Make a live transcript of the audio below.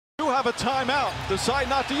You have a timeout. Decide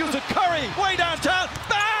not to use it. Curry, way downtown.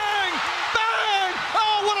 Bang! Bang!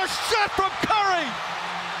 Oh, what a shot from Curry!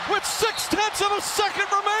 With 0.6 of a second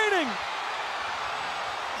remaining.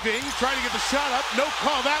 Trying to get the shot up. No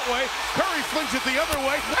call that way. Curry flings it the other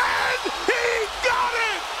way. And he got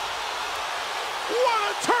it! What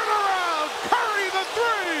a turnaround! Curry the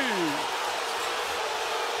three!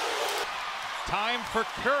 Time for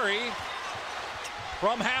Curry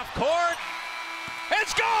from half court.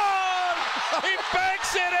 It's gone! He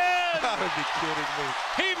banks it in! You gotta be kidding me.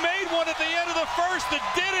 He made one at the end of the first that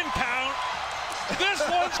didn't count. This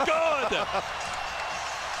one's good.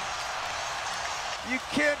 You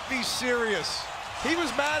can't be serious. He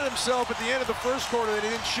was mad at himself at the end of the first quarter that he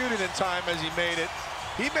didn't shoot it in time as he made it.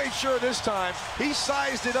 He made sure this time he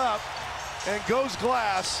sized it up and goes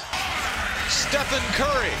glass. Stephen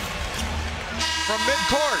Curry from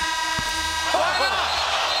midcourt. Why not?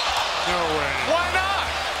 No way. Why not?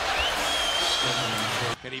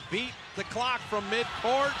 Can he beat the clock from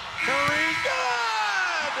midcourt? Curry,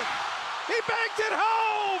 good! He banked it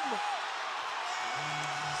home!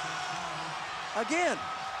 Again.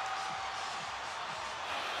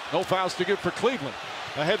 No fouls to give for Cleveland.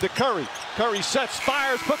 Ahead to Curry. Curry sets,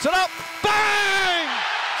 fires, puts it up. Bang!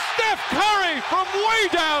 Steph Curry from way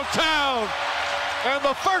downtown. And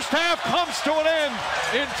the first half comes to an end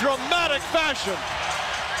in dramatic fashion.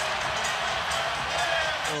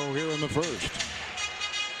 Oh, here in the first.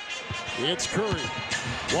 It's Curry.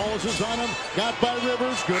 Wallace is on him. Got by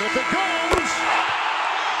Rivers. Good if it goes.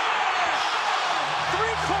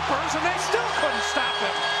 Three Clippers, and they still couldn't stop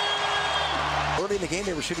him. Early in the game,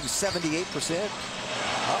 they were shooting 78%.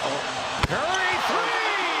 Curry, three!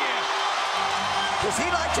 Does he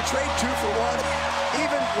like to trade 2 for 1,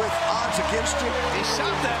 even with odds against him? He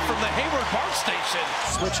shot that from the Hayward Park Station.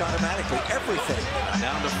 Switch automatically, everything.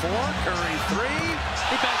 Down to 4, Curry, three.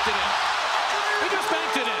 He banked it in. He just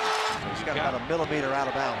banked it in. He's got about a millimeter out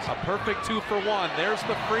of bounds. A perfect 2 for 1. There's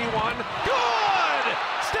the free one. Good!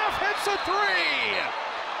 Steph hits a three!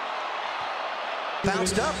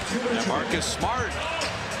 Bounced up. And Marcus Smart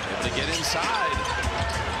able to get inside.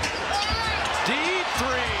 Deep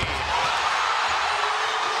three.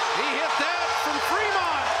 He hit that from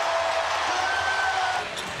Fremont.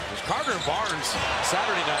 There's Carter Barnes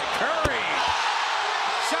Saturday night. Curry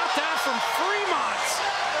shot that from Fremont.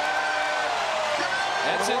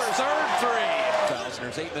 That's his third three.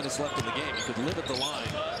 There's 8 minutes left in the game. He could live at the line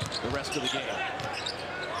the rest of the game.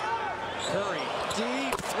 Curry,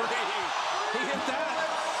 deep three. He hit that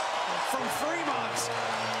from Fremont.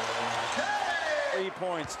 3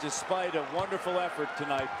 points despite a wonderful effort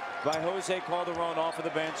tonight by Jose Calderon off of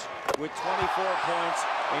the bench with 24 points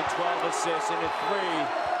and 12 assists and a three.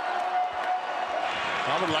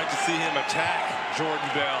 I would like to see him attack Jordan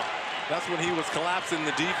Bell. That's when he was collapsing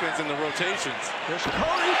the defense and the rotations. There's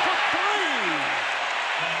Curry for three.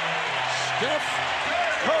 Steph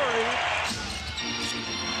Curry.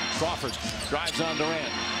 Crawford drives on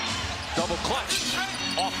Durant. Double clutch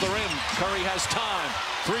off the rim. Curry has time.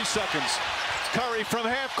 3 seconds. Curry from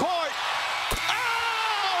half court.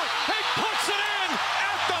 Oh! He puts it in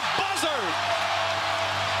at the buzzer.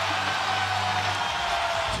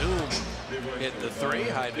 Toom hit the three.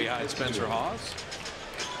 Hide behind Spencer Hawes.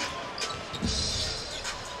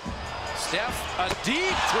 Steph, a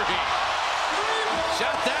deep three.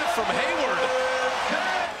 Shot that from Hayward.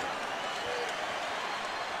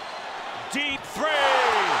 Deep three.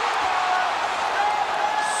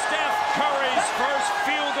 Steph Curry's first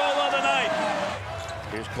field goal of the night.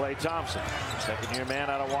 Here's Klay Thompson, second-year man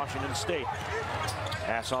out of Washington State.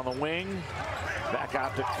 Pass on the wing. Back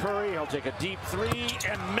out to Curry. He'll take a deep three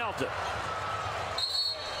and melt it.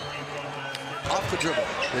 Off the dribble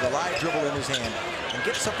with a live dribble in his hand and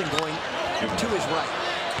get something going to his right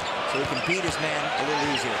so he can beat his man a little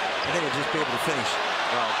easier. And then he'll just be able to finish.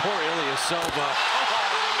 Oh, poor Ilyasova.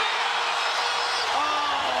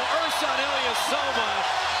 Oh, Ersan Ilyasova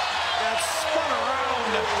that spun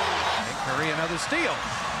around. And Curry another steal.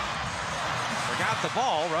 Forgot the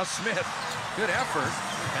ball. Russ Smith, good effort.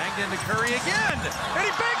 Banged into Curry again. And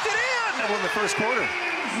he banked it in. That in the first quarter.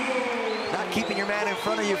 Not keeping your man in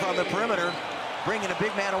front of you from the perimeter. Bringing a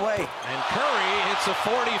big man away. And Curry hits a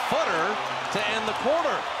 40-footer to end the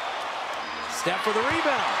quarter. Steph for the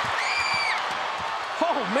rebound.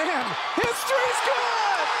 Oh, man. His three's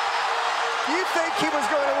good. You think he was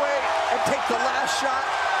going to wait and take the last shot?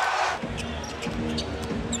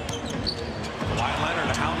 Kawhi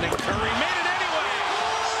Leonard hounding Curry. Made it anyway.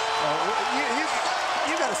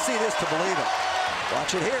 You got to see this to believe it.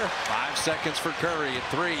 Watch it here. 5 seconds for Curry at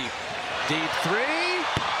three. Deep three.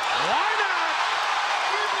 Why not?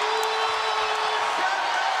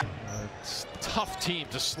 tough team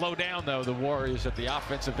to slow down, though, the Warriors at the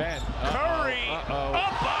offensive end. Curry,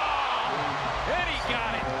 up, and he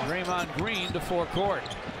got it. Draymond Green to forecourt.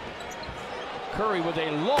 Curry with a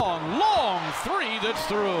long, long three that's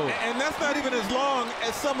through. And that's not even as long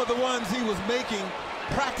as some of the ones he was making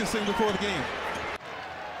practicing before the game.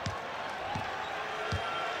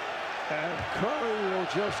 And Curry will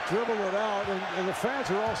just dribble it out, and the fans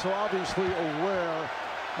are also obviously aware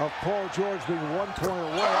of Paul George being 1 point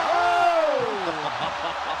away.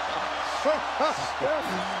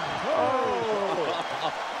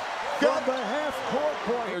 From the half-court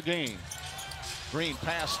point. Game. Green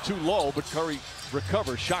pass too low, but Curry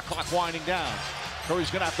recovers. Shot clock winding down.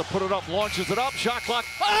 Curry's going to have to put it up, launches it up, shot clock.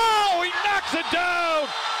 Oh, he knocks it down!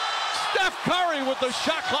 Steph Curry with the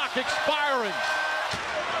shot clock expiring.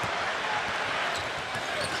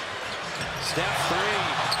 Steph three.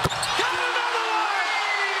 Got another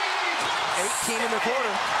one! 18 in the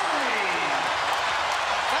quarter.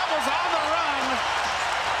 That was on the run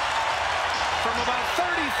from about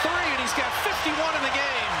 33, and he's got 51 in the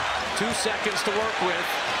game. 2 seconds to work with.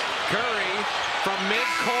 Curry from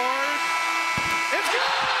midcourt.